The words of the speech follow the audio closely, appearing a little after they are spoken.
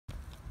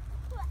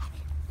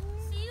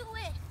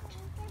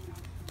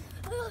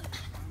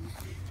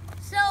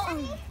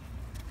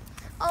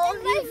all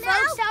of you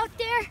folks out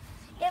there,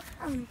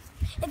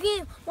 if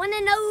you want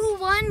to know who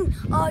won,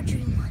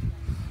 Audrey won.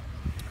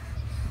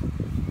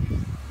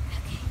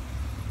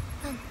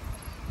 Okay.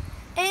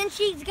 And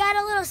she's got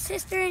a little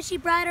sister, and she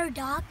brought her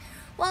dog.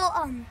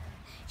 Well,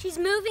 she's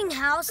moving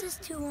houses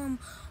to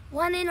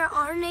one in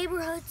our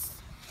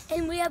neighborhoods,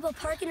 and we have a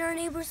park in our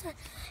neighborhood.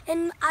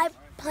 And I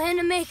plan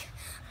to make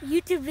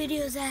YouTube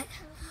videos at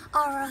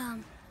our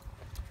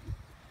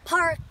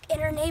park in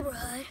our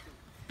neighborhood.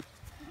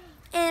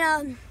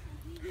 And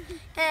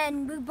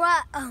we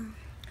brought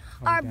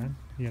our. Done?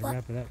 You gotta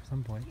wrap it up at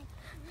some point.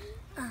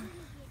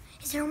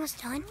 Is it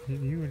almost done?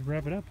 You would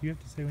wrap it up. You have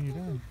to say when you're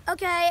done.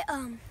 Okay.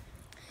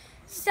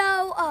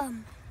 So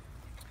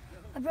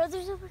my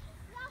brother's over there.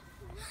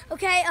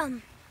 Okay.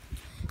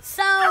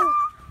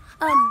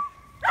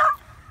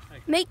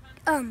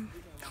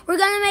 We're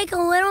gonna make a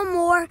little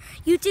more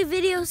YouTube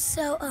videos.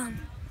 So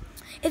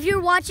if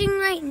you're watching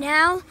right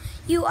now,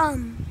 you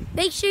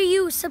make sure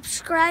you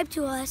subscribe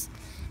to us,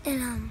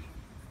 and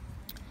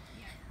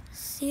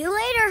see you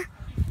later.